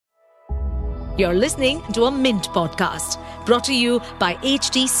You're listening to a Mint podcast brought to you by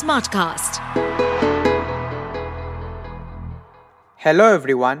HT Smartcast. Hello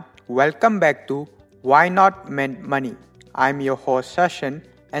everyone, welcome back to Why Not Mint Money. I'm your host Sashind,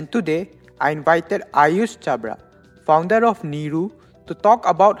 and today I invited Aayush Chhabra, founder of Kniru, to talk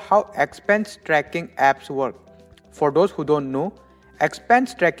about how expense tracking apps work. For those who don't know,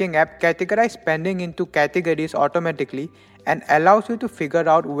 expense tracking app categorize spending into categories automatically and allows you to figure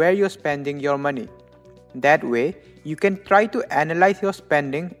out where you're spending your money. That way, you can try to analyze your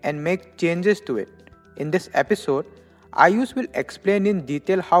spending and make changes to it. In this episode, Aayush will explain in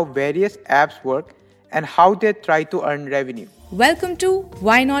detail how various apps work and how they try to earn revenue. Welcome to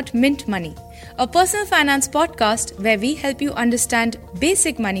Why Not Mint Money, a personal finance podcast where we help you understand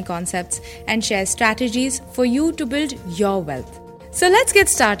basic money concepts and share strategies for you to build your wealth. So let's get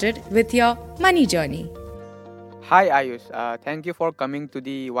started with your money journey. Hi Aayush, thank you for coming to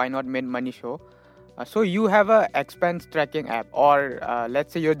the Why Not Mint Money show. So you have a expense tracking app, or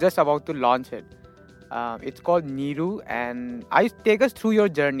let's say you're just about to launch it. It's called Kniru, and take us through your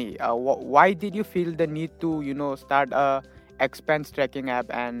journey. Why did you feel the need to, start a expense tracking app,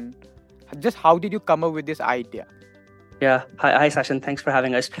 and just how did you come up with this idea? Yeah. Hi, Sashind. Thanks for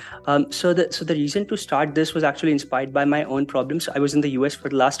having us. So the reason to start this was actually inspired by my own problems. I was in the US for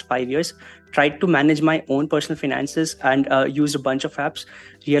the last 5 years, tried to manage my own personal finances and used a bunch of apps.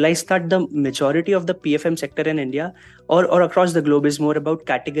 Realized that the majority of the PFM sector in India or across the globe is more about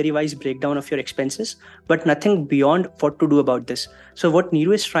category-wise breakdown of your expenses, but nothing beyond what to do about this. So what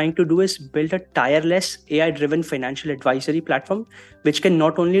Kniru is trying to do is build a tireless AI-driven financial advisory platform, which can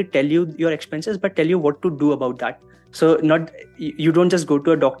not only tell you your expenses, but tell you what to do about that. So you don't just go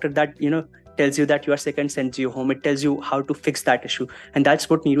to a doctor that, tells you that you are sick and sends you home. It tells you how to fix that issue. And that's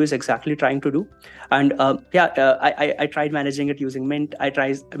what Kniru is exactly trying to do. And I tried managing it using Mint. I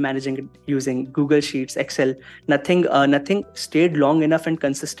tried managing it using Google Sheets, Excel. Nothing stayed long enough and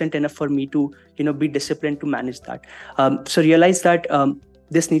consistent enough for me to, be disciplined to manage that. So realize that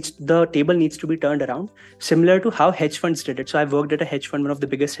the table needs to be turned around, similar to how hedge funds did it. So I've worked at a hedge fund, one of the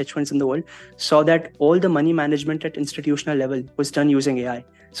biggest hedge funds in the world, saw that all the money management at institutional level was done using AI.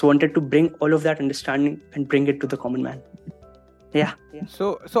 So wanted to bring all of that understanding and bring it to the common man. Yeah.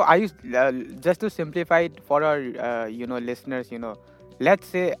 So I just to simplify it for our listeners, let's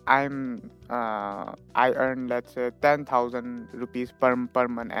say I earn, let's say, 10,000 rupees per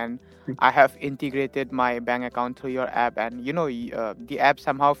month, and I have integrated my bank account through your app, and the app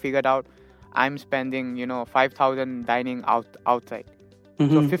somehow figured out I'm spending 5,000 dining outside. So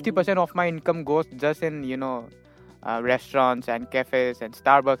 50% of my income goes just in restaurants and cafes and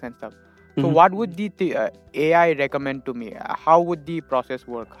Starbucks and stuff. So what would the AI recommend to me? How would the process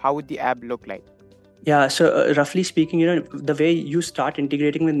work? How would the app look like? Yeah, so roughly speaking, the way you start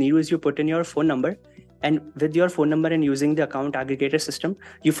integrating with Kniru is you put in your phone number, and with your phone number and using the account aggregator system,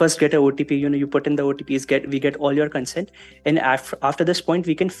 you first get an OTP. You put in the OTPs, we get all your consent, and after this point,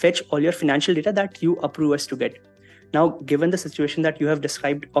 we can fetch all your financial data that you approve us to get. Now, given the situation that you have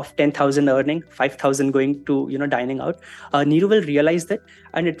described of 10,000 earning, 5,000 going to dining out, Kniru will realize that,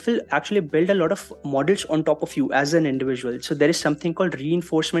 and it will actually build a lot of models on top of you as an individual. So there is something called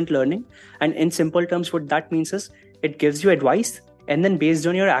reinforcement learning, and in simple terms, what that means is it gives you advice, and then based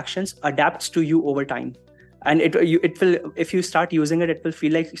on your actions, adapts to you over time. And it will, if you start using it, it will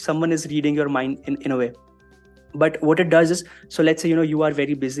feel like someone is reading your mind in a way. But what it does is, so let's say you are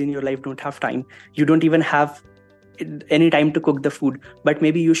very busy in your life, don't have time, you don't even have any time to cook the food, but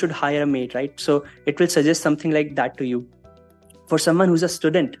maybe you should hire a maid, right? So it will suggest something like that to you. For someone who's a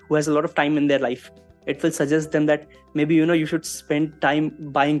student who has a lot of time in their life, it will suggest them that maybe you should spend time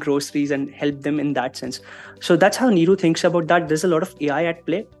buying groceries and help them in that sense. So that's how Kniru thinks about that. There's a lot of AI at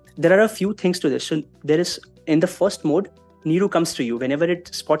play. There are a few things to this. So there is, in the first mode, Kniru comes to you whenever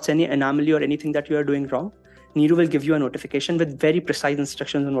it spots any anomaly or anything that you are doing wrong. Kniru will give you a notification with very precise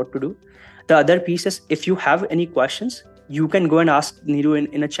instructions on what to do. The other piece is, if you have any questions, you can go and ask Kniru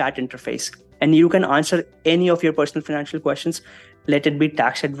in a chat interface, and Kniru can answer any of your personal financial questions. Let it be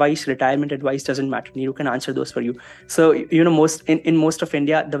tax advice, retirement advice, doesn't matter. Kniru can answer those for you. So, in most of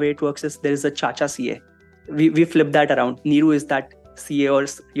India, the way it works is there is a Chacha CA. We flip that around. Kniru is that CA or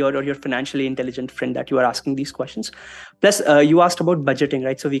your financially intelligent friend that you are asking these questions. Plus, you asked about budgeting,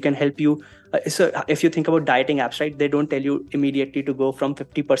 right? So we can help you. So if you think about dieting apps, right, they don't tell you immediately to go from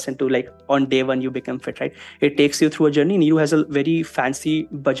 50% to like on day one you become fit, right? It takes you through a journey. Kniru has a very fancy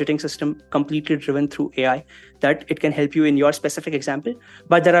budgeting system completely driven through AI that it can help you in your specific example.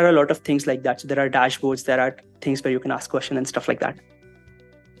 But there are a lot of things like that. So there are dashboards, there are things where you can ask questions and stuff like that.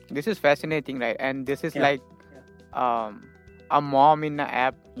 This is fascinating, right? And this is like a mom in an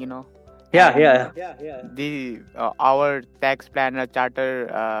app, the our tax planner, charter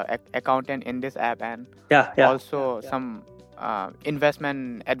accountant in this app, and also some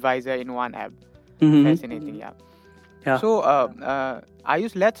investment advisor in one app. Fascinating. So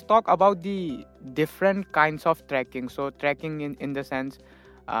Ayush, let's talk about the different kinds of tracking. So tracking in the sense,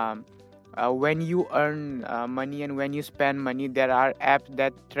 when you earn money and when you spend money, there are apps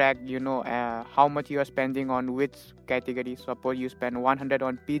that track how much you are spending on which category. Suppose you spend 100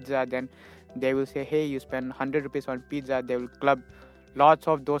 on pizza, then they will say, hey, you spend 100 rupees on pizza. They will club lots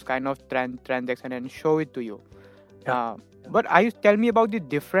of those kind of transaction and show it to you. But Ayush, tell me about the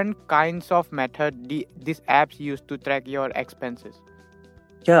different kinds of method these apps use to track your expenses.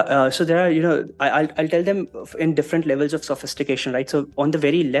 So there are, I'll tell them in different levels of sophistication, right? So on the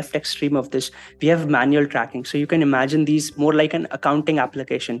very left extreme of this, we have manual tracking. So you can imagine these more like an accounting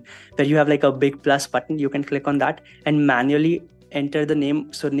application where you have like a big plus button. You can click on that and manually enter the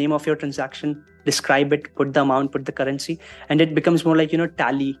name. So name of your transaction, describe it, put the amount, put the currency, and it becomes more like,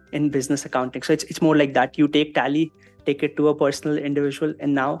 tally in business accounting. So it's more like that. You take tally, take it to a personal individual,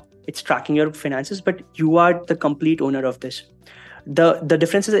 and now it's tracking your finances, but you are the complete owner of this. The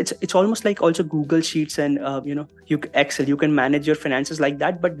difference is it's almost like also Google Sheets and Excel. You can manage your finances like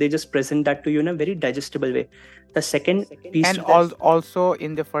that, but they just present that to you in a very digestible way. The second piece, and also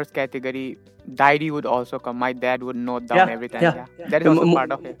in the first category, diary would also come. My dad would note down everything. That is also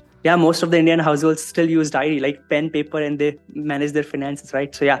part of it. Most of the Indian households still use diary, like pen, paper, and they manage their finances,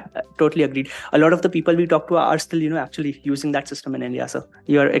 right? So totally agreed. A lot of the people we talk to are still, actually using that system in India. So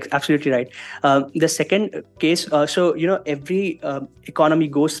you're absolutely right. The second case, every economy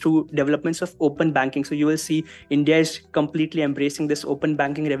goes through developments of open banking. So you will see India is completely embracing this open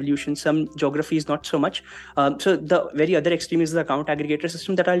banking revolution. Some geographies not so much. So the very other extreme is the account aggregator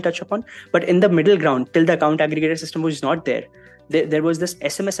system that I'll touch upon. But in the middle ground, till the account aggregator system was not there was this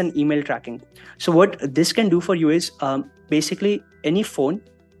SMS and email tracking. So what this can do for you is basically any phone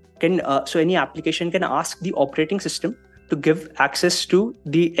can, any application can ask the operating system to give access to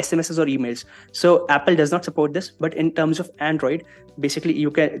the SMSs or emails. So Apple does not support this, but in terms of Android, basically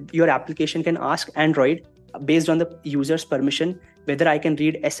your application can ask Android based on the user's permission whether I can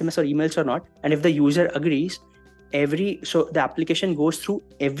read SMS or emails or not. And if the user agrees, the application goes through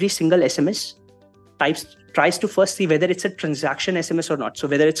every single SMS, tries to first see whether it's a transaction SMS or not. So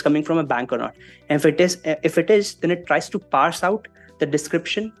whether it's coming from a bank or not. And if it is, then it tries to parse out the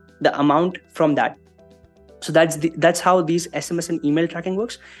description, the amount from that. So that's how these SMS and email tracking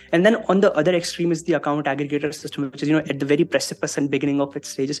works. And then on the other extreme is the account aggregator system, which is at the very precipice and beginning of its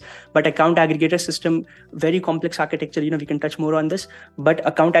stages. But account aggregator system, very complex architecture. We can touch more on this. But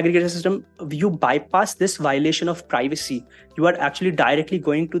account aggregator system, you bypass this violation of privacy. You are actually directly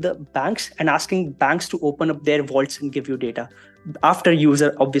going to the banks and asking banks to open up their vaults and give you data after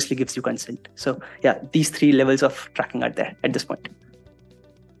user obviously gives you consent. So these three levels of tracking are there at this point.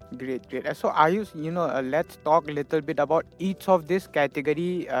 Great. So Ayush, let's talk a little bit about each of this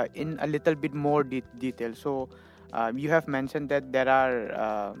category in a little bit more detail. So you have mentioned that there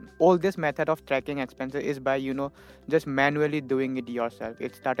are all this method of tracking expenses is by just manually doing it yourself.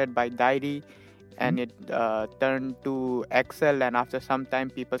 It started by diary and it turned to Excel, and after some time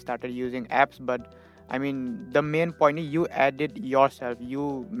people started using apps. But I mean, the main point is you add it yourself,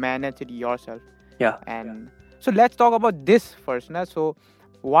 you manage it yourself. So let's talk about this first. So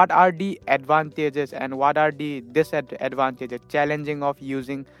what are the advantages and what are the disadvantages, challenging of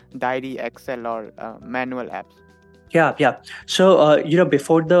using diary, Excel, or manual apps? So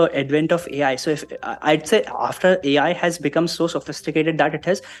before the advent of AI, so if I'd say after AI has become so sophisticated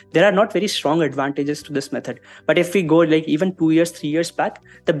that there are not very strong advantages to this method. But if we go like even 2 years, 3 years back,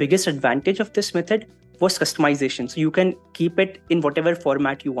 the biggest advantage of this method was customization. So you can keep it in whatever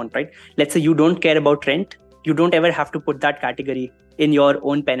format you want, right? Let's say you don't care about rent. You don't ever have to put that category in your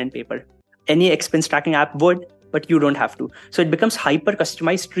own pen and paper. Any expense tracking app would, but you don't have to. So it becomes hyper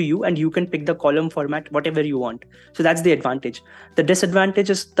customized to you and you can pick the column format, whatever you want. So that's the advantage. The disadvantage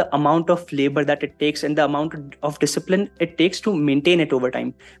is the amount of labor that it takes and the amount of discipline it takes to maintain it over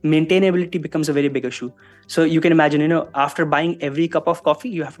time. Maintainability becomes a very big issue. So you can imagine, after buying every cup of coffee,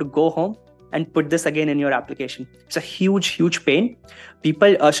 you have to go home and put this again in your application. It's a huge pain.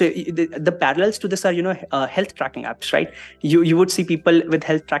 People, so the parallels to this are, health tracking apps, right? You would see people with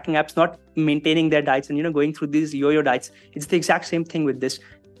health tracking apps not maintaining their diets and, going through these yo-yo diets. It's the exact same thing with this.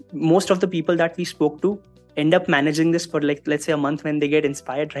 Most of the people that we spoke to end up managing this for like, let's say a month when they get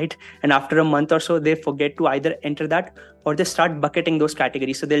inspired, right? And after a month or so, they forget to either enter that or they start bucketing those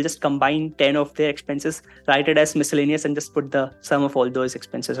categories. So they'll just combine 10 of their expenses, write it as miscellaneous and just put the sum of all those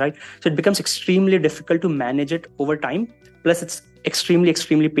expenses, right? So it becomes extremely difficult to manage it over time. Plus it's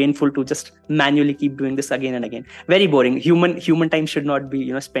extremely painful to just manually keep doing this again and again. Very boring. Human time should not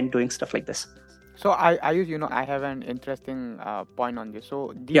be, spent doing stuff like this. So I have an interesting point on this.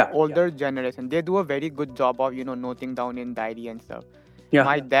 So the older generation, they do a very good job of, noting down in diary and stuff. Yeah.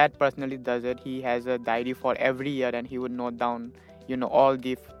 My dad personally does it. He has a diary for every year and he would note down, all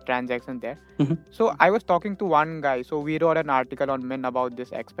the transactions there. Mm-hmm. So I was talking to one guy. So we wrote an article on Mint about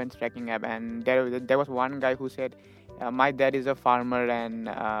this expense tracking app. And there was one guy who said, my dad is a farmer and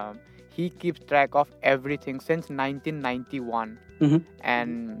he keeps track of everything since 1991. Mm-hmm.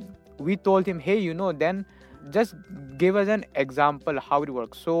 And we told him, hey, then just give us an example how it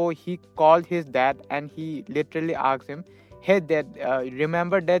works. So he called his dad and he literally asked him, hey dad,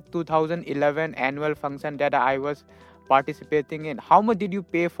 remember that 2011 annual function that I was participating in? How much did you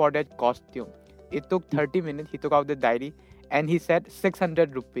pay for that costume? It took 30 minutes. He took out the diary and he said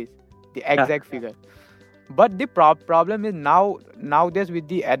 600 rupees, the exact figure. But the problem is nowadays with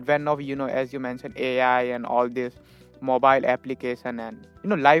the advent of, as you mentioned, AI and all this mobile application and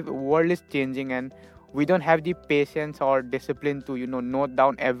life world is changing and we don't have the patience or discipline to note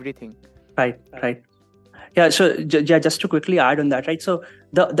down everything. Right. Yeah, so just to quickly add on that, right? So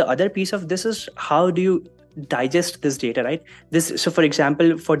the other piece of this is how do you digest this data, right? So for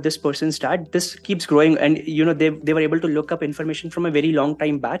example, for this person's dad, this keeps growing and they were able to look up information from a very long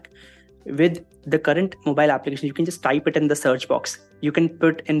time back. With the current mobile application, you can just type it in the search box. You can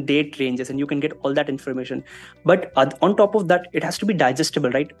put in date ranges and you can get all that information. But on top of that, it has to be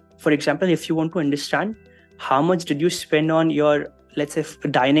digestible, right? For example, if you want to understand how much did you spend on your, let's say,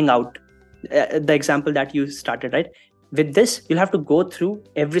 dining out, the example that you started, right? With this, you'll have to go through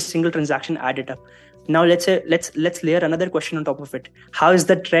every single transaction, add it up. Now, let's layer another question on top of it. How is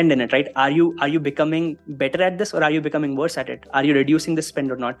the trend in it, right? Are you becoming better at this or are you becoming worse at it? Are you reducing the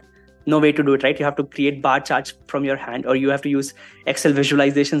spend or not? No way to do it, right? You have to create bar charts from your hand or you have to use Excel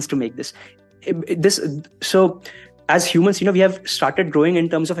visualizations to make this. So as humans, we have started growing in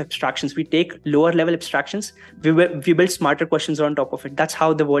terms of abstractions. We take lower level abstractions, we build smarter questions on top of it. That's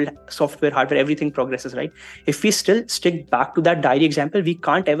how the world, software, hardware, everything progresses, right? If we still stick back to that diary example, we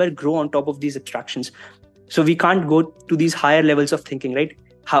can't ever grow on top of these abstractions. So we can't go to these higher levels of thinking, right?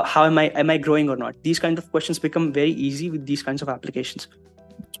 How am I growing or not? These kinds of questions become very easy with these kinds of applications.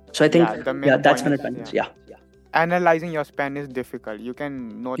 So I think that's an advantage. Yeah. Analyzing your spend is difficult. You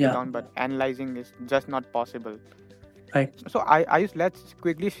can note it down, but analyzing is just not possible. Right. So let's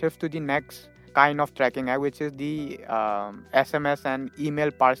quickly shift to the next kind of tracking app, which is the SMS and email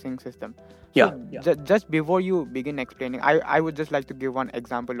parsing system. Just before you begin explaining, I would just like to give one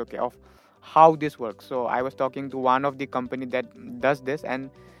example, of how this works. So I was talking to one of the company that does this, and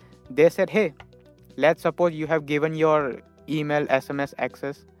they said, hey, let's suppose you have given your email SMS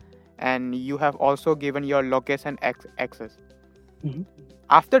access and you have also given your location access. Mm-hmm.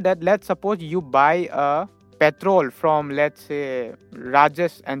 After that, let's suppose you buy a petrol from, let's say,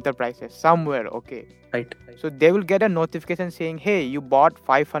 Rajesh Enterprises somewhere, okay? Right. So they will get a notification saying, hey, you bought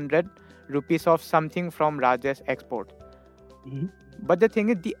 500 rupees of something from Rajesh Export. Mm-hmm. But the thing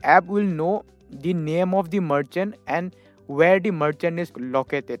is, the app will know the name of the merchant and where the merchant is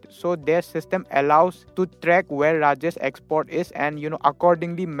located. So their system allows to track where Rajesh Export is and,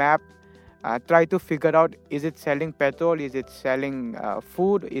 accordingly map, try to figure out, is it selling petrol? Is it selling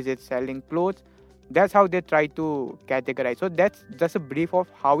food? Is it selling clothes? That's how they try to categorize. So that's just a brief of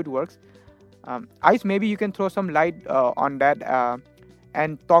how it works. Aayush, maybe you can throw some light on that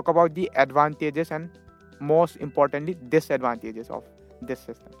and talk about the advantages and most importantly, disadvantages of this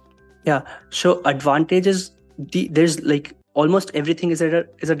system. Yeah. So advantages, there's like almost everything is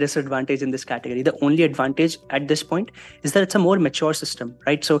a disadvantage in this category. The only advantage at this point is that it's a more mature system,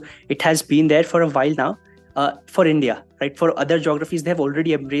 right? So it has been there for a while now. For India, right? For other geographies, they have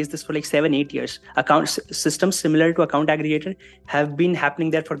already embraced this for like 7-8 years. Account systems similar to account aggregator have been happening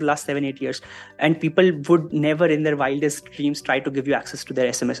there for the last 7-8 years. And people would never in their wildest dreams try to give you access to their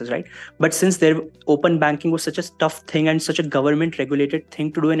SMSs, right? But since their open banking was such a tough thing and such a government regulated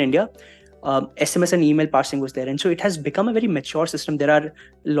thing to do in India, SMS and email parsing was there. And so it has become a very mature system. There are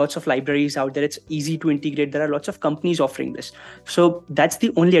lots of libraries out there. It's easy to integrate. There are lots of companies offering this. So that's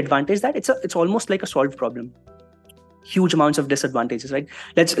the only advantage, that it's almost like a solved problem. Huge amounts of disadvantages, right?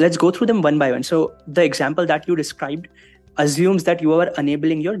 Let's go through them one by one. So the example that you described assumes that you are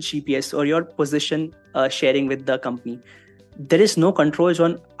enabling your GPS or your position sharing with the company. there is no controls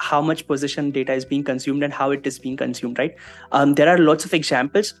on how much position data is being consumed and how it is being consumed, right? There are lots of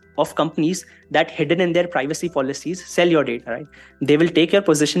examples of companies that hidden in their privacy policies sell your data, right? They will take your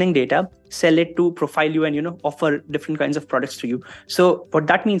positioning data, sell it to profile you and, offer different kinds of products to you. So what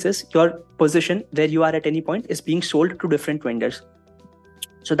that means is your position where you are at any point is being sold to different vendors.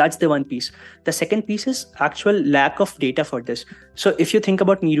 So that's the one piece. The second piece is actual lack of data for this. So if you think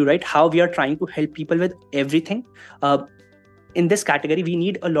about Kniru, right, how we are trying to help people with everything, in this category, we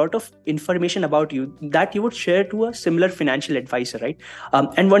need a lot of information about you that you would share to a similar financial advisor, right?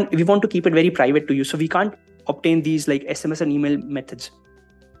 We want to keep it very private to you. So we can't obtain these like SMS and email methods.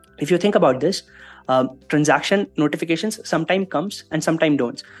 If you think about this, transaction notifications sometimes comes and sometimes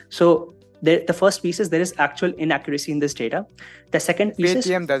don't. So the first piece is there is actual inaccuracy in this data. The second piece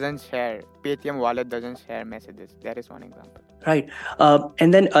Paytm wallet doesn't share messages. That is one example. Right.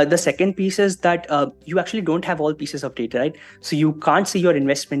 And then the second piece is that you actually don't have all pieces of data, right? So you can't see your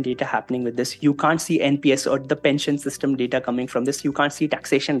investment data happening with this. You can't see NPS or the pension system data coming from this. You can't see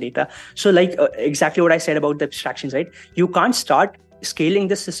taxation data. So like exactly what I said about the abstractions, right? You can't start scaling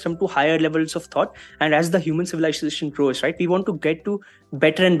this system to higher levels of thought. And as the human civilization grows, right, we want to get to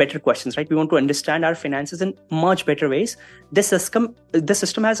better and better questions, right? We want to understand our finances in much better ways. This system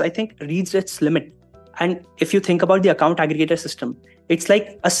has, I think, reached its limit. And if you think about the account aggregator system, it's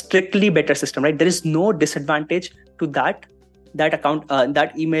like a strictly better system, right? There is no disadvantage to that account,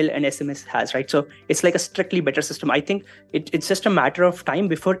 that email and SMS has, right? So it's like a strictly better system. I think it's just a matter of time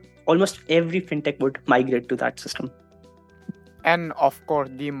before almost every fintech would migrate to that system. And of course,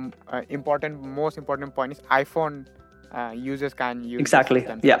 the most important point is iPhone users can use exactly.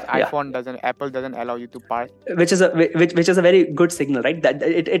 Apple doesn't allow you to park, which is a very good signal, right? That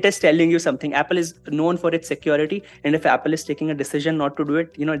it is telling you something. Apple is known for its security, and if Apple is taking a decision not to do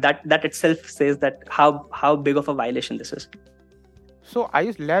it, that itself says that how big of a violation this is. So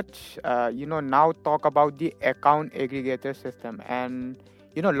Aayush, let's now talk about the account aggregator system, and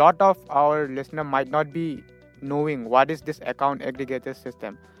a lot of our listener might not be knowing what is this account aggregator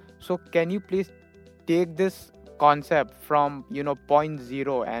system. So can you please take this concept from point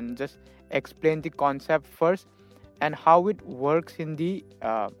zero and just explain the concept first and how it works in the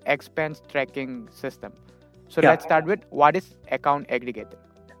expense tracking system? So let's start with what is account aggregator.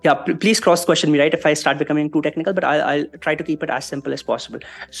 Yeah, please cross-question me, right, if I start becoming too technical, but I'll try to keep it as simple as possible.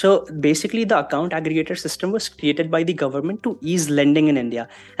 So basically, the account aggregator system was created by the government to ease lending in India.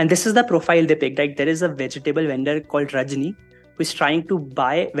 And this is the profile they picked, right? There is a vegetable vendor called Rajni who is trying to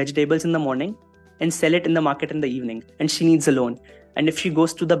buy vegetables in the morning and sell it in the market in the evening. And she needs a loan. And if she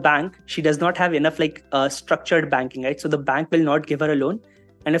goes to the bank, she does not have enough structured banking, right? So the bank will not give her a loan.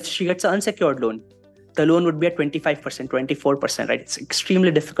 And if she gets an unsecured loan, the loan would be at 25%, 24%, right? It's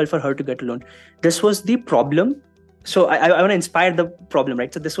extremely difficult for her to get a loan. This was the problem. So I want to inspire the problem,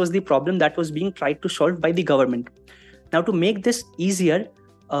 right? So this was the problem that was being tried to solve by the government. Now, to make this easier,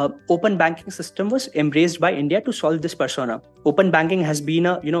 open banking system was embraced by India to solve this persona. Open banking has been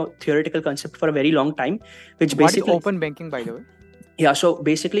a theoretical concept for a very long time, which basically... What is open banking, by the way? Yeah, so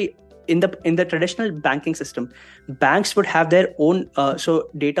basically, in the traditional banking system, banks would have their own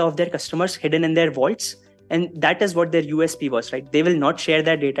data of their customers hidden in their vaults, and that is what their USP was, right? They will not share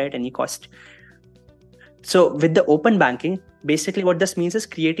their data at any cost. So with the open banking, basically what this means is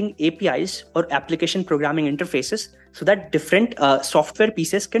creating APIs or application programming interfaces so that different software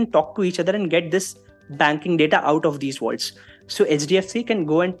pieces can talk to each other and get this banking data out of these vaults. So HDFC can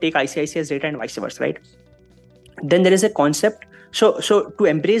go and take ICICI's data and vice versa, right? Then there is a concept. So to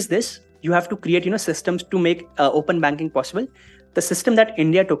embrace this, you have to create systems to make open banking possible. The system that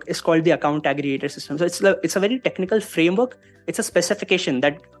India took is called the account aggregator system. So it's a very technical framework. It's a specification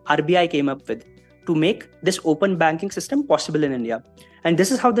that RBI came up with to make this open banking system possible in India. And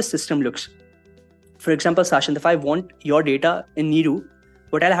this is how the system looks. For example, Sashind, if I want your data in Kniru,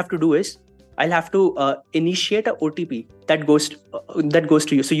 what I'll have to do is I'll have to initiate a OTP that goes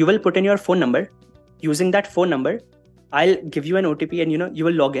to you. So you will put in your phone number. Using that phone number, I'll give you an OTP and you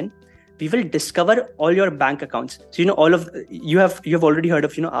will log in. We will discover all your bank accounts. So you have already heard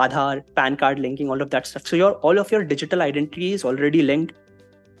of Aadhaar, PAN card linking, all of that stuff. So all of your digital identity is already linked.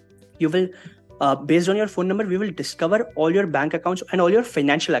 You will based on your phone number, we will discover all your bank accounts and all your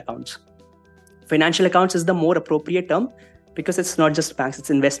financial accounts. Financial accounts is the more appropriate term because it's not just banks, it's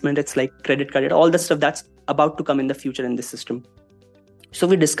investment, it's like credit card, all the stuff that's about to come in the future in this system. So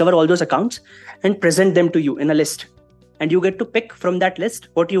we discover all those accounts and present them to you in a list. And you get to pick from that list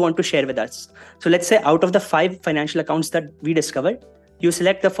what you want to share with us. So let's say out of the 5 financial accounts that we discovered, you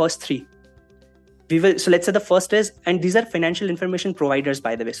select the first 3. So let's say the first is, and these are financial information providers,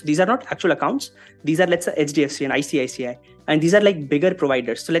 by the way. So these are not actual accounts. These are, let's say, HDFC and ICICI. And these are like bigger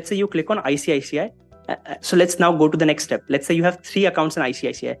providers. So let's say you click on ICICI. So let's now go to the next step. Let's say you have 3 accounts in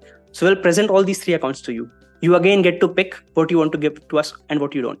ICICI. So we'll present all these 3 accounts to you. You again get to pick what you want to give to us and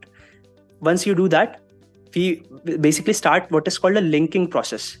what you don't. Once you do that, we basically start what is called a linking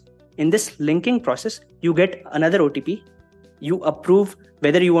process. In this linking process, you get another OTP. You approve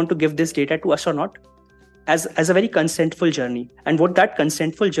whether you want to give this data to us or not as a very consentful journey. And what that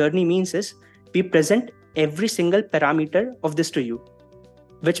consentful journey means is we present every single parameter of this to you,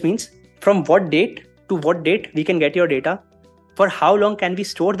 which means from what date to what date we can get your data, for how long can we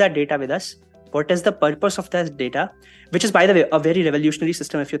store that data with us, what is the purpose of that data, which is, by the way, a very revolutionary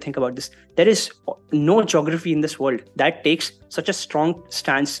system if you think about this. There is no geography in this world that takes such a strong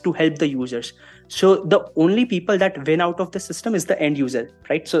stance to help the users. So the only people that win out of the system is the end user,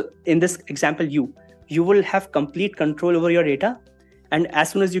 right? So in this example, you will have complete control over your data. And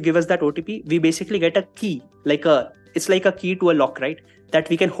as soon as you give us that OTP, we basically get a key, it's like a key to a lock, right? That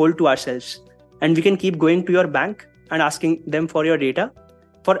we can hold to ourselves. And we can keep going to your bank and asking them for your data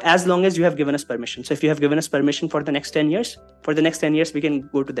for as long as you have given us permission. So if you have given us permission for the next 10 years, we can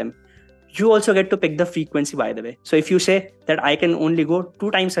go to them. You also get to pick the frequency, by the way. So if you say that I can only go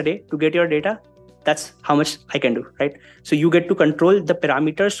 2 times a day to get your data, that's how much I can do, right? So you get to control the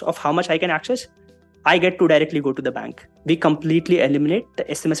parameters of how much I can access. I get to directly go to the bank. We completely eliminate the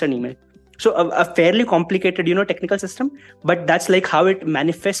SMS and email. So a fairly complicated, technical system, but that's like how it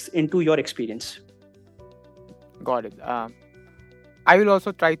manifests into your experience. Got it. I will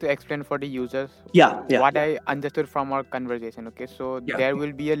also try to explain for the users what I understood from our conversation. Okay, so there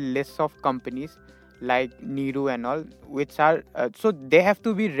will be a list of companies like Kniru and all, which are so they have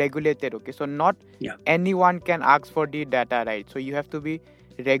to be regulated. Okay, so not anyone can ask for the data, right? So you have to be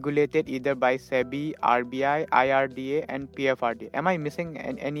regulated either by SEBI, RBI, IRDA, and PFRDA. Am I missing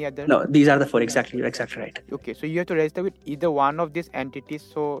any other? No, these are the 4. Exactly, you're exactly right. Okay, so you have to register with either one of these entities.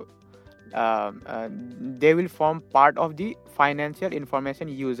 So they will form part of the financial information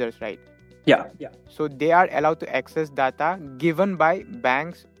users, right? Yeah. So they are allowed to access data given by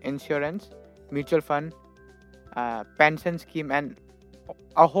banks, insurance, mutual fund, pension scheme, and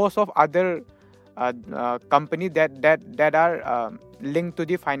a host of other companies that are linked to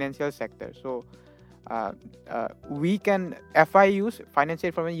the financial sector. So we can, FIUs, financial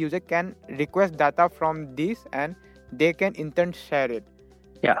information user, can request data from these and they can in turn share it.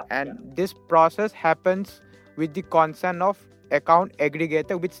 And this process happens with the consent of account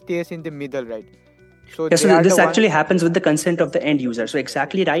aggregator, which stays in the middle, right? So this actually happens with the consent of the end user. So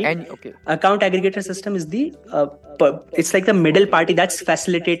exactly right. Account aggregator system is the it's like the middle party that's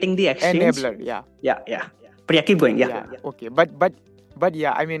facilitating the exchange. Enabler, yeah. But keep going. Okay, but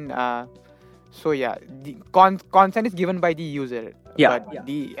yeah, I mean, the consent is given by the user. But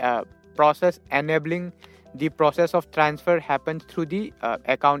the process enabling the process of transfer happens through the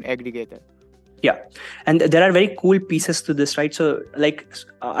account aggregator. Yeah. And there are very cool pieces to this, right? So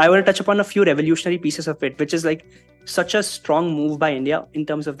I want to touch upon a few revolutionary pieces of it, which is like such a strong move by India in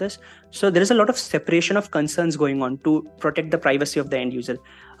terms of this. So there is a lot of separation of concerns going on to protect the privacy of the end user.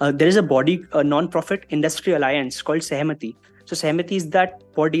 There is a non-profit industry alliance called Sahmati. So Sahmati is that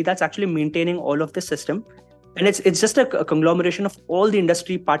body that's actually maintaining all of this system. And it's just a conglomeration of all the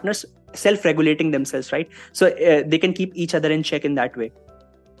industry partners self-regulating themselves, right? So they can keep each other in check in that way.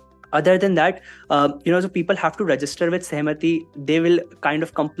 Other than that, so people have to register with Sahmati. They will kind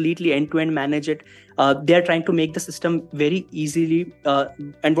of completely end-to-end manage it. They are trying to make the system very easily.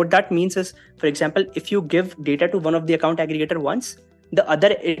 And what that means is, for example, if you give data to one of the account aggregator once,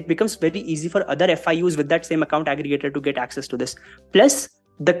 it becomes very easy for other FIUs with that same account aggregator to get access to this. Plus,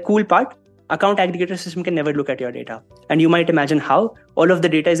 the cool part, account aggregator system can never look at your data. And you might imagine how all of the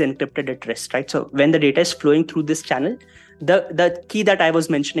data is encrypted at rest, right? So when the data is flowing through this channel, the key that I was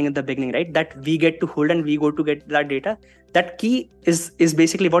mentioning in the beginning, right, that we get to hold and we go to get that data, that key is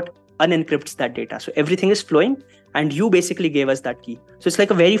basically what unencrypts that data. So everything is flowing and you basically gave us that key. So it's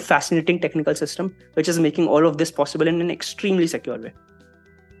like a very fascinating technical system, which is making all of this possible in an extremely secure way.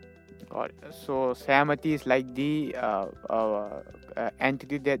 So Sahmati is like the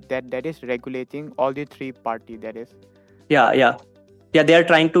entity that is regulating all the 3 parties. That is. Yeah. They are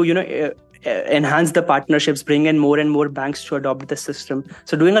trying to enhance the partnerships, bring in more and more banks to adopt the system.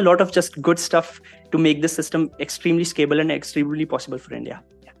 So doing a lot of just good stuff to make this system extremely scalable and extremely possible for India.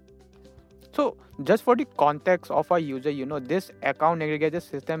 So just for the context of our user, this account aggregator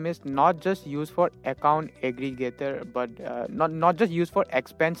system is not just used for account aggregator, but not just used for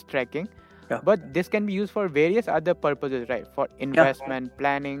expense tracking, but this can be used for various other purposes, right? For investment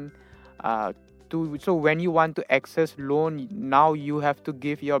planning, so when you want to access loan, now you have to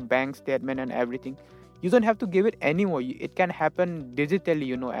give your bank statement and everything. You don't have to give it anymore. It can happen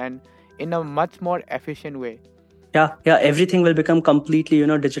digitally, and in a much more efficient way. Yeah, everything will become completely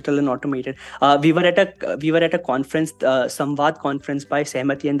digital and automated. We were at a conference, Samvad conference by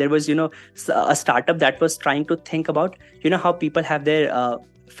Sehmati, and there was a startup that was trying to think about how people have their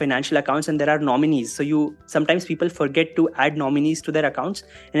financial accounts and there are nominees. So sometimes people forget to add nominees to their accounts,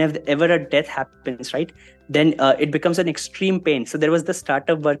 and if ever a death happens, right, then it becomes an extreme pain. So there was the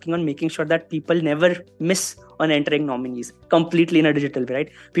startup working on making sure that people never miss on entering nominees completely in a digital way,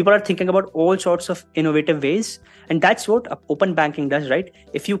 right? People are thinking about all sorts of innovative ways, and that's what open banking does, right?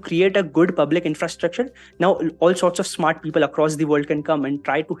 If you create a good public infrastructure, now all sorts of smart people across the world can come and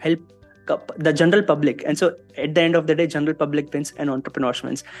try to help the general public. And so at the end of the day, general public wins and entrepreneurs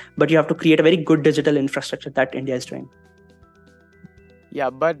wins. But you have to create a very good digital infrastructure that India is doing.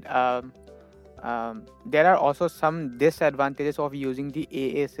 Yeah, but there are also some disadvantages of using the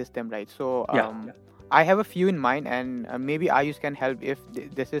AA system, right? So I have a few in mind, and maybe Ayush can help if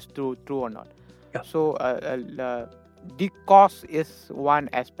this is true or not. Yeah. So the cost is one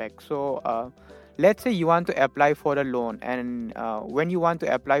aspect. So let's say you want to apply for a loan, and when you want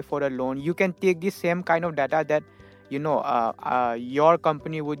to apply for a loan, you can take the same kind of data that your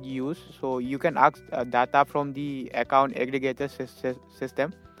company would use. So you can ask data from the account aggregator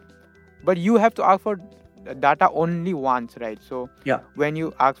system, but you have to ask for data only once, right? So when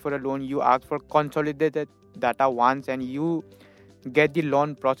you ask for a loan, you ask for consolidated data once, and you get the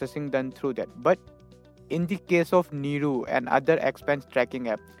loan processing done through that. But in the case of Kniru and other expense tracking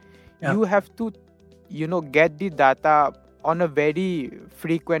app, you have to get the data on a very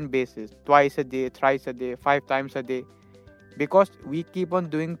frequent basis, twice a day, thrice a day, 5 times a day, because we keep on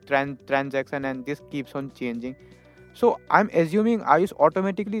doing transaction and this keeps on changing. So I'm assuming, Ayush,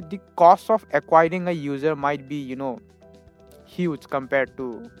 automatically the cost of acquiring a user might be huge compared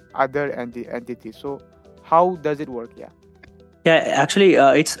to other entities. So how does it work? Actually,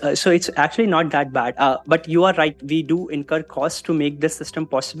 it's actually not that bad. But you are right. We do incur costs to make this system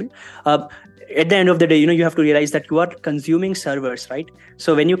possible. At the end of the day, you have to realize that you are consuming servers, right?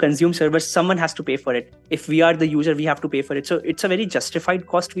 So when you consume servers, someone has to pay for it. If we are the user, we have to pay for it. So it's a very justified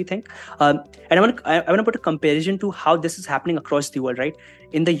cost, we think. And I want to put a comparison to how this is happening across the world, right?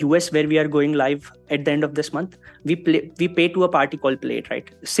 In the US, where we are going live at the end of this month, we pay to a party called Plate, right?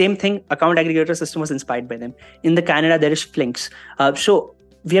 Same thing, account aggregator system was inspired by them. In the Canada, there is Flinks. So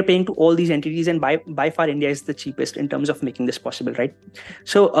we are paying to all these entities, and by far India is the cheapest in terms of making this possible, right?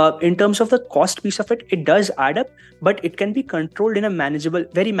 So in terms of the cost piece of it, it does add up, but it can be controlled in a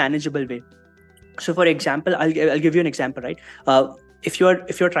very manageable way. So for example, I'll give you an example, right? If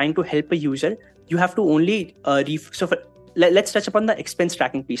you're trying to help a user, you have to only let's touch upon the expense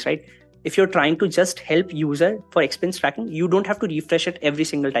tracking piece, right? If you're trying to just help user for expense tracking, you don't have to refresh it every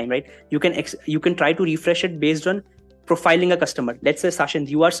single time, right? You can try to refresh it based on profiling a customer. Let's say, Sashind,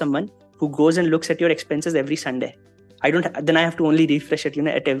 you are someone who goes and looks at your expenses every Sunday. Then I have to only refresh it,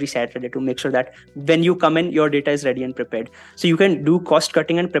 at every Saturday to make sure that when you come in, your data is ready and prepared. So you can do cost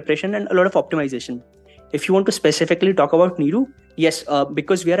cutting and preparation and a lot of optimization. If you want to specifically talk about Kniru, yes,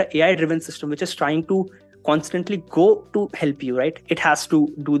 because we are an AI driven system, which is trying to constantly go to help you, right? It has to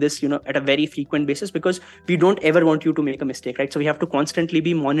do this, at a very frequent basis, because we don't ever want you to make a mistake, right? So we have to constantly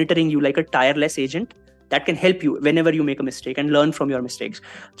be monitoring you like a tireless agent that can help you whenever you make a mistake and learn from your mistakes.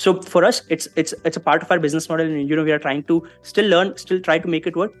 So for us, it's a part of our business model, and we are trying to still learn, still try to make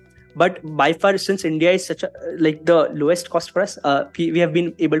it work. But by far, since India is such a the lowest cost for us, we have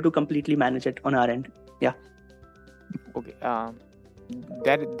been able to completely manage it on our end. Yeah. Okay.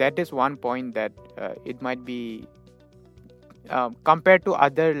 That is one point that it might be compared to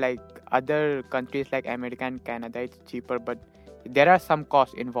other countries like America and Canada, it's cheaper, but there are some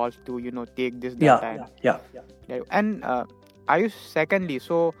costs involved to take this data. And Ayush, secondly,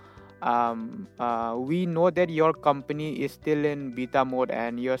 so we know that your company is still in beta mode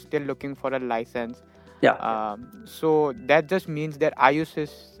and you're still looking for a license. So that just means that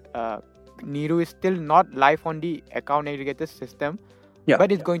Ayush's Kniru is still not live on the account aggregator system,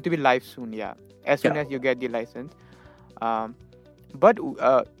 but it's going to be live soon. As soon as you get the license. But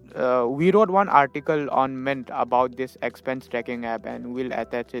we wrote one article on Mint about this expense tracking app, and we'll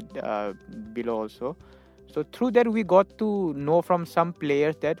attach it below also. So through that, we got to know from some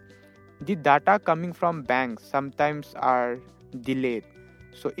players that the data coming from banks sometimes are delayed.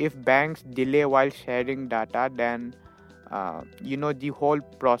 So if banks delay while sharing data, then the whole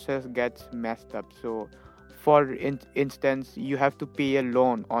process gets messed up. So for instance, you have to pay a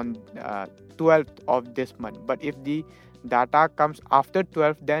loan on 12th of this month, but if the data comes after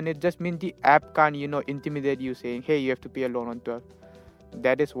 12, then it just means the app can't, intimidate you saying, hey, you have to pay a loan on 12.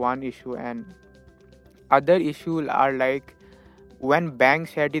 That is one issue. And other issues are like, when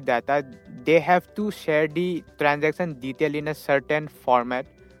banks share the data, they have to share the transaction detail in a certain format,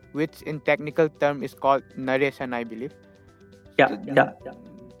 which in technical term is called narration, I believe.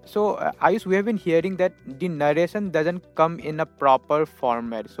 So Ayush, we have been hearing that the narration doesn't come in a proper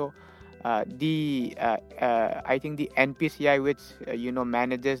format. So I think the NPCI, which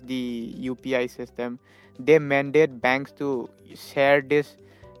manages the UPI system, they mandate banks to share this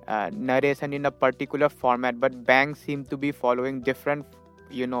narration in a particular format, but banks seem to be following different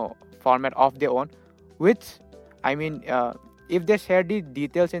format of their own, which I mean, if they share the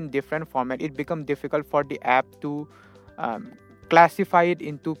details in different format, it becomes difficult for the app to classify it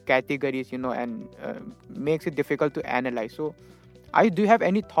into categories, and makes it difficult to analyze. So do you have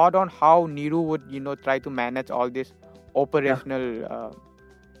any thought on how Kniru would try to manage all this operational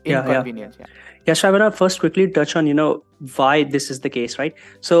inconvenience? So I want to first quickly touch on why this is the case, right?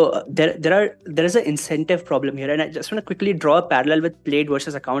 So there is an incentive problem here, and I just want to quickly draw a parallel with Plaid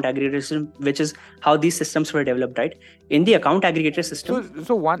versus account aggregator system, which is how these systems were developed, right? In the account aggregator system,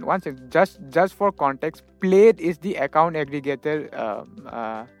 so one second, just for context, Plaid is the account aggregator.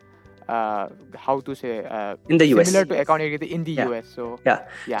 How to say, in the US, similar to account aggregator in the US. So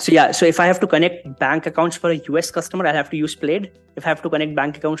so if I have to connect bank accounts for a US customer, I have to use Plaid. If I have to connect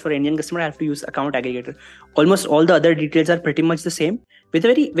bank accounts for an Indian customer, I have to use account aggregator. Almost all the other details are pretty much the same, with a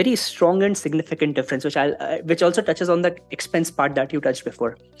very, very strong and significant difference, which also touches on the expense part that you touched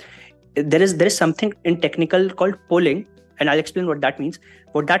before. There is something in technical called polling, and I'll explain what that means.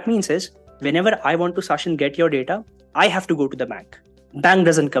 What that means is, whenever I want to, Sashin, get your data, I have to go to the bank. Bank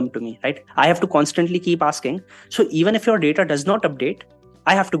doesn't come to me, right? I have to constantly keep asking. So even if your data does not update,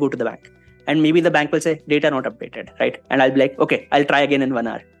 I have to go to the bank. And maybe the bank will say, data not updated, right? And I'll be like, okay, I'll try again in 1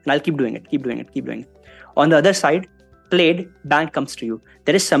 hour. And I'll keep doing it. On the other side, Plaid, bank comes to you.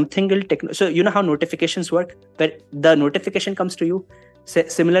 There is something so you know how notifications work, where the notification comes to you.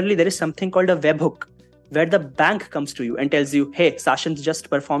 Similarly, there is something called a webhook, where the bank comes to you and tells you, hey, Sashin's just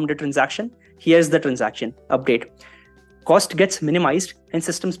performed a transaction. Here's the transaction update. Cost gets minimized and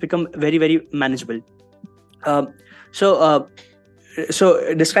systems become very, very manageable. So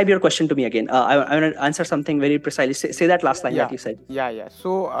describe your question to me again. I want to answer something very precisely. Say that last line that you said.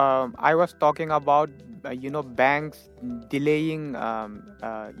 So I was talking about banks delaying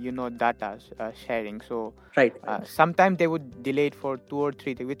data sharing. So right. Sometimes they would delay it for 2 or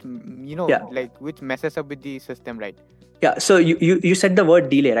 3 days, which which messes up with the system, right? So you said the word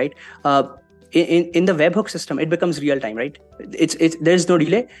delay, right? In the webhook system, it becomes real time, right? There's no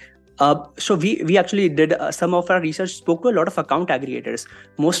delay. So we actually did some of our research, spoke to a lot of account aggregators.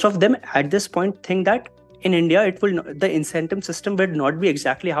 Most of them at this point think that in India, the incentive system would not be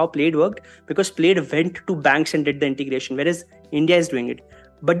exactly how Plaid worked, because Plaid went to banks and did the integration, whereas India is doing it.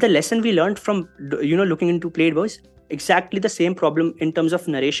 But the lesson we learned from looking into Plaid was exactly the same problem in terms of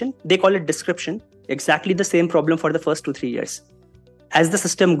narration. They call it description. Exactly the same problem for the first 2-3 years. As the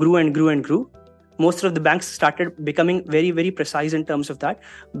system grew and grew and grew, most of the banks started becoming very, very precise in terms of that.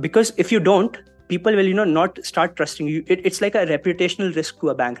 Because if you don't, people will not start trusting you. It's like a reputational risk to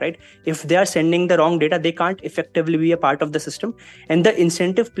a bank, right? If they are sending the wrong data, they can't effectively be a part of the system. And the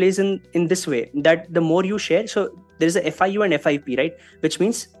incentive plays in this way, that the more you share, so there is a FIU and FIP, right? Which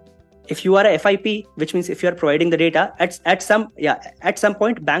means if you are a FIP, which means if you are providing the data, at some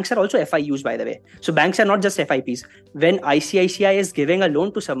point, banks are also FIUs, by the way. So banks are not just FIPs. When ICICI is giving a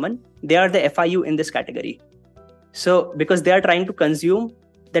loan to someone, they are the FIU in this category. So because they are trying to consume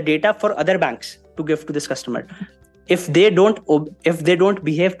the data for other banks to give to this customer. If they don't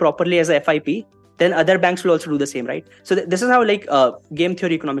behave properly as a FIP, then other banks will also do the same, right? So this is how game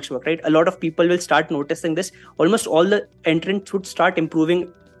theory economics work, right? A lot of people will start noticing this. Almost all the entrants would start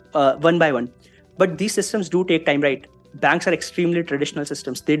improving one by one. But these systems do take time, right? Banks are extremely traditional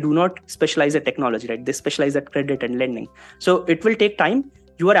systems. They do not specialize at technology, right? They specialize at credit and lending. So it will take time.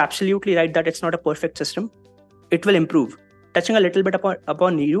 You are absolutely right that it's not a perfect system. It will improve. Touching a little bit upon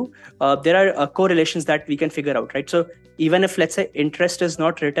Kniru, there are correlations that we can figure out, right? So even if, let's say, interest is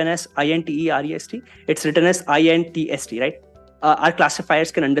not written as INTEREST, it's written as INTST, right? Our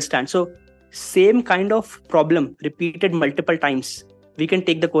classifiers can understand. So same kind of problem repeated multiple times, we can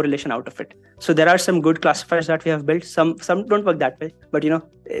take the correlation out of it. So there are some good classifiers that we have built. Some don't work that way, but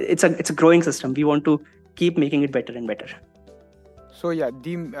it's a growing system. We want to keep making it better and better. So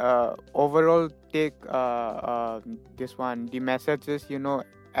the overall take the message is,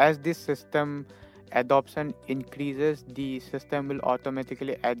 as this system adoption increases, the system will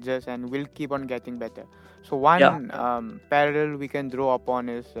automatically adjust and will keep on getting better. So one parallel we can draw upon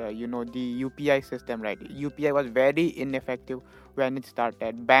is the UPI system, right? UPI was very ineffective when it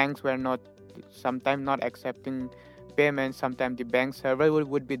started. Banks were not sometimes not accepting payments. Sometimes the bank server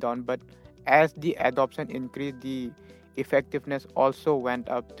would be down. But as the adoption increased, the effectiveness also went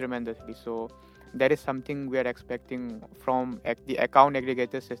up tremendously. So that is something we are expecting from the account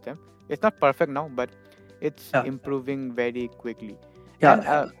aggregator system. It's not perfect now, but it's improving very quickly.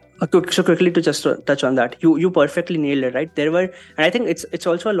 Yeah. So quickly to just touch on that, you perfectly nailed it, right? There were, and I think it's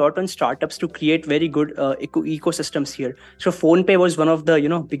also a lot on startups to create very good ecosystems here. So PhonePe was one of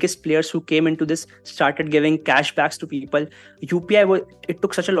the biggest players who came into this, started giving cashbacks to people. UPI it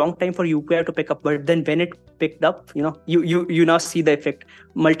took such a long time for UPI to pick up, but then when it picked up, you now see the effect.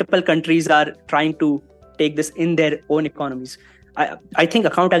 Multiple countries are trying to take this in their own economies. I think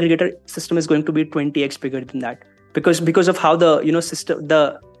account aggregator system is going to be 20x bigger than that because of how the system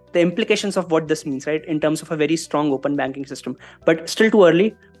the implications of what this means, right, in terms of a very strong open banking system. But still too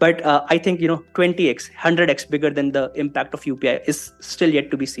early. But I think 20x, 100x bigger than the impact of UPI is still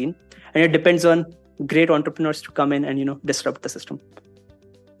yet to be seen, and it depends on great entrepreneurs to come in and disrupt the system.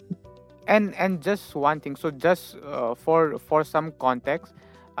 And just one thing, so just for some context,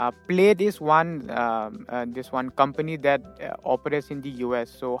 Plaid is one company that operates in the US.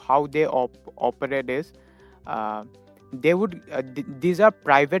 So how they operate is they would these are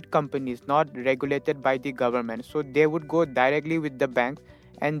private companies, not regulated by the government. So they would go directly with the banks,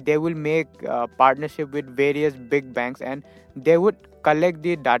 and they will make partnership with various big banks, and they would collect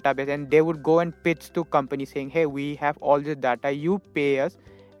the database, and they would go and pitch to companies saying, hey, we have all this data, you pay us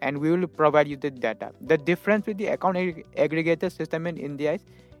and we will provide you the data. The difference with the account aggregator system in India is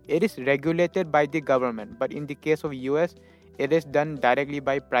it is regulated by the government, but in the case of US, it is done directly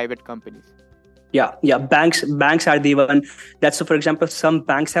by private companies. Yeah. Banks are the one. That's so. For example, some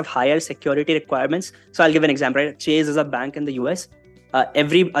banks have higher security requirements. So I'll give an example. Right? Chase is a bank in the US.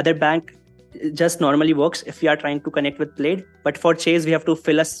 Every other bank just normally works if we are trying to connect with Plaid. But for Chase, we have to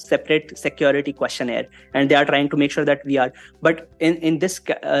fill a separate security questionnaire, and they are trying to make sure that we are. But in this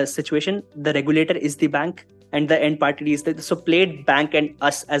situation, the regulator is the bank, and the end party is so Plaid bank and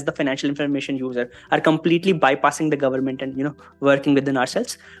us as the financial information user are completely bypassing the government and working within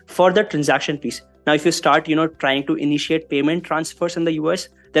ourselves for the transaction piece. Now, if you start trying to initiate payment transfers in the US,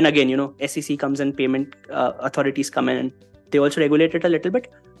 then again SEC comes in, payment authorities come in, and they also regulate it a little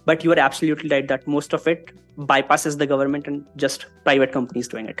bit. But you are absolutely right that most of it bypasses the government and just private companies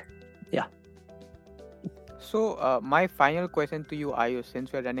doing it. Yeah. So my final question to you, Ayush,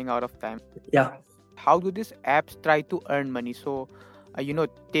 since we're running out of time. Yeah. How do these apps try to earn money? So,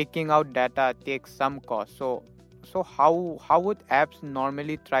 taking out data takes some cost. So how would apps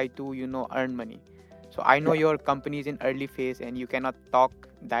normally try to, earn money? So I know your company is in early phase and you cannot talk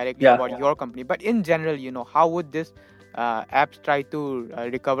directly about your company, but in general, how would this apps try to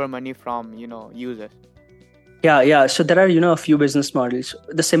recover money from, users? Yeah. So there are, a few business models.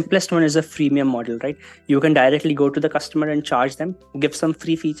 The simplest one is a freemium model, right? You can directly go to the customer and charge them, give some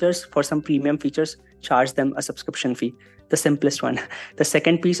free features for some premium features, charge them a subscription fee. The simplest one. The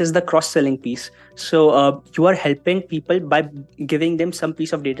second piece is the cross-selling piece. So you are helping people by giving them some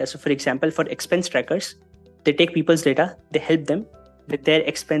piece of data. So for example, for expense trackers, they take people's data, they help them with their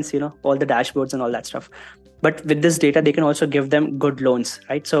expense, all the dashboards and all that stuff. But with this data, they can also give them good loans,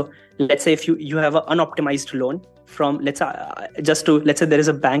 right? So let's say if you have an unoptimized loan from, let's say there is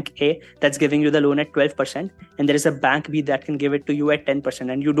a bank A that's giving you the loan at 12%, and there is a bank B that can give it to you at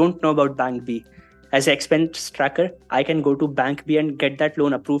 10%, and you don't know about bank B. As an expense tracker, I can go to bank B and get that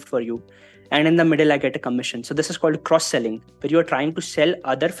loan approved for you. And in the middle, I get a commission. So this is called cross-selling, where you're trying to sell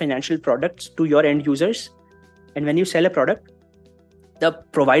other financial products to your end users. And when you sell a product, the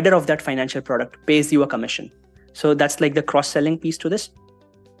provider of that financial product pays you a commission. So that's like the cross-selling piece to this.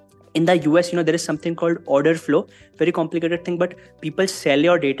 In the US, there is something called order flow, very complicated thing, but people sell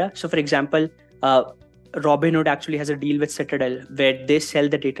your data. So for example, Robinhood actually has a deal with Citadel where they sell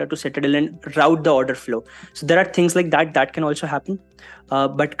the data to Citadel and route the order flow. So there are things like that can also happen,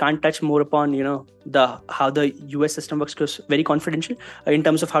 but can't touch more upon how the US system works because very confidential in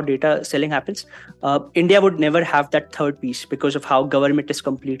terms of how data selling happens. India would never have that third piece because of how government is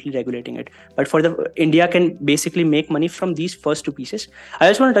completely regulating it. But for India can basically make money from these first two pieces. I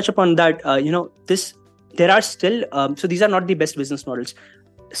just want to touch upon that. There are still so these are not the best business models.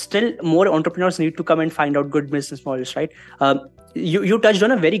 Still more entrepreneurs need to come and find out good business models, right? You touched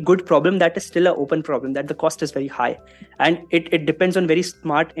on a very good problem that is still an open problem, that the cost is very high, and it depends on very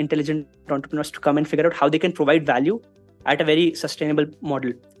smart, intelligent entrepreneurs to come and figure out how they can provide value at a very sustainable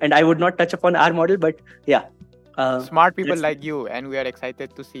model. And I would not touch upon our model, but yeah. Smart people Let's- like you, and we are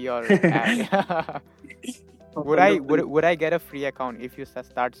excited to see your ad. Would I get a free account if you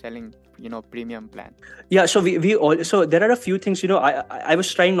start selling, premium plan? Yeah, so we all, so there are a few things, I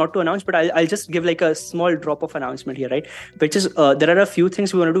was trying not to announce, but I'll just give like a small drop of announcement here, right? Which is, there are a few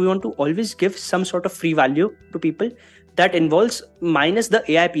things we want to do. We want to always give some sort of free value to people that involves minus the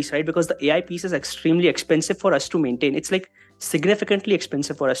AI piece, right? Because the AI piece is extremely expensive for us to maintain. It's like significantly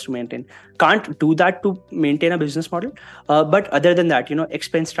expensive for us to maintain. Can't do that to maintain a business model. But other than that,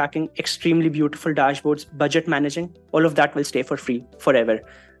 expense tracking, extremely beautiful dashboards, budget managing, all of that will stay for free forever.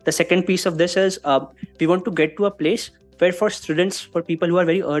 The second piece of this is we want to get to a place where for students, for people who are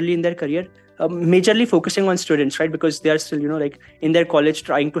very early in their career, majorly focusing on students, right? Because they are still, like in their college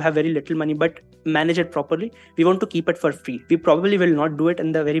trying to have very little money, but manage it properly. We want to keep it for free. We probably will not do it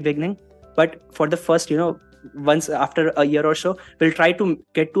in the very beginning, but for the first, once after a year or so, we'll try to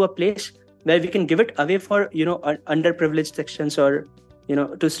get to a place where we can give it away for, underprivileged sections or,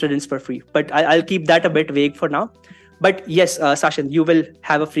 to students for free. But I'll keep that a bit vague for now. But yes, Sashind, you will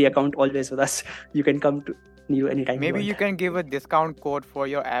have a free account always with us. You can come to Kniru anytime. Maybe you can give a discount code for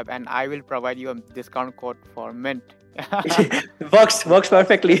your app, and I will provide you a discount code for Mint. works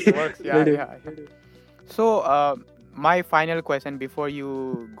perfectly. Works, yeah. So, my final question before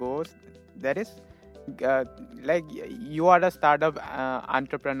you go, that is, like you are a startup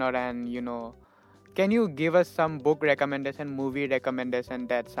entrepreneur, and can you give us some book recommendation, movie recommendation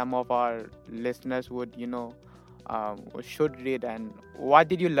that some of our listeners would, should read, and what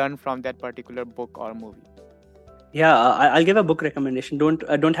did you learn from that particular book or movie? Yeah, I'll give a book recommendation.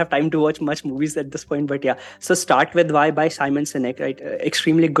 Don't have time to watch much movies at this point, but yeah. So Start With Why by Simon Sinek, right?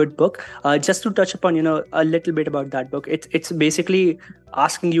 Extremely good book. Just to touch upon, a little bit about that book. It's basically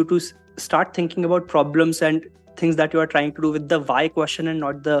asking you to start thinking about problems and things that you are trying to do with the why question and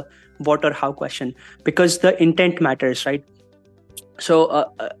not the what or how question, because the intent matters, right?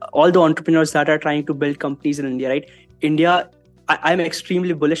 So all the entrepreneurs that are trying to build companies in India, right? India, I'm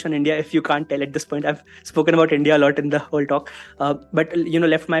extremely bullish on India. If you can't tell at this point, I've spoken about India a lot in the whole talk. But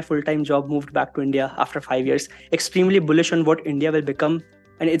left my full-time job, moved back to India after 5 years. Extremely bullish on what India will become,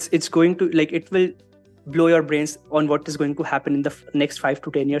 and it's going to it will blow your brains on what is going to happen in the next 5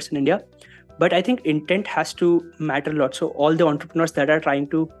 to 10 years in India. But I think intent has to matter a lot. So all the entrepreneurs that are trying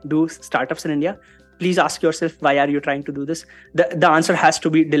to do startups in India, please ask yourself, why are you trying to do this? The answer has to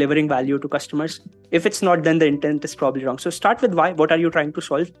be delivering value to customers. If it's not, then the intent is probably wrong. So start with why. What are you trying to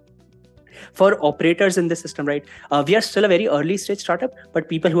solve? For operators in the system, right? We are still a very early stage startup, but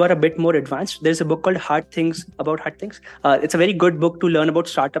people who are a bit more advanced, there's a book called Hard Things About Hard Things. It's a very good book to learn about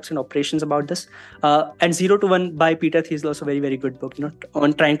startups and operations about this. And 0 to 1 by Peter Thiel is also a very, very good book,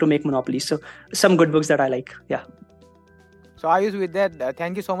 on trying to make monopolies. So some good books that I like. Yeah. So Aayush, with that,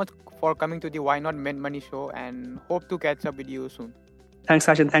 thank you so much for coming to the Why Not Mint Money show, and hope to catch up with you soon. Thanks,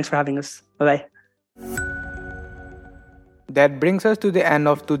 Sashind. Thanks for having us. Bye-bye. That brings us to the end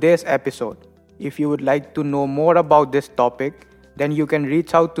of today's episode. If you would like to know more about this topic, then you can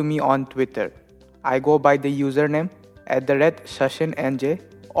reach out to me on Twitter. I go by the username @SashindNJ,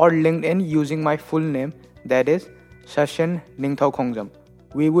 or LinkedIn using my full name, that is Sashind Ningthoukhongjam.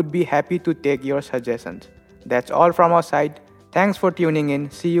 We would be happy to take your suggestions. That's all from our side. Thanks for tuning in.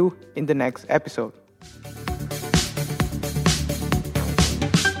 See you in the next episode.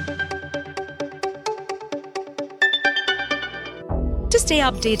 To stay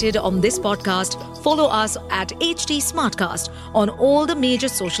updated on this podcast, follow us at HT Smartcast on all the major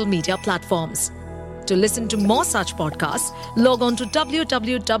social media platforms. To listen to more such podcasts, log on to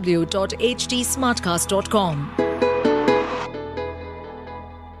www.htsmartcast.com.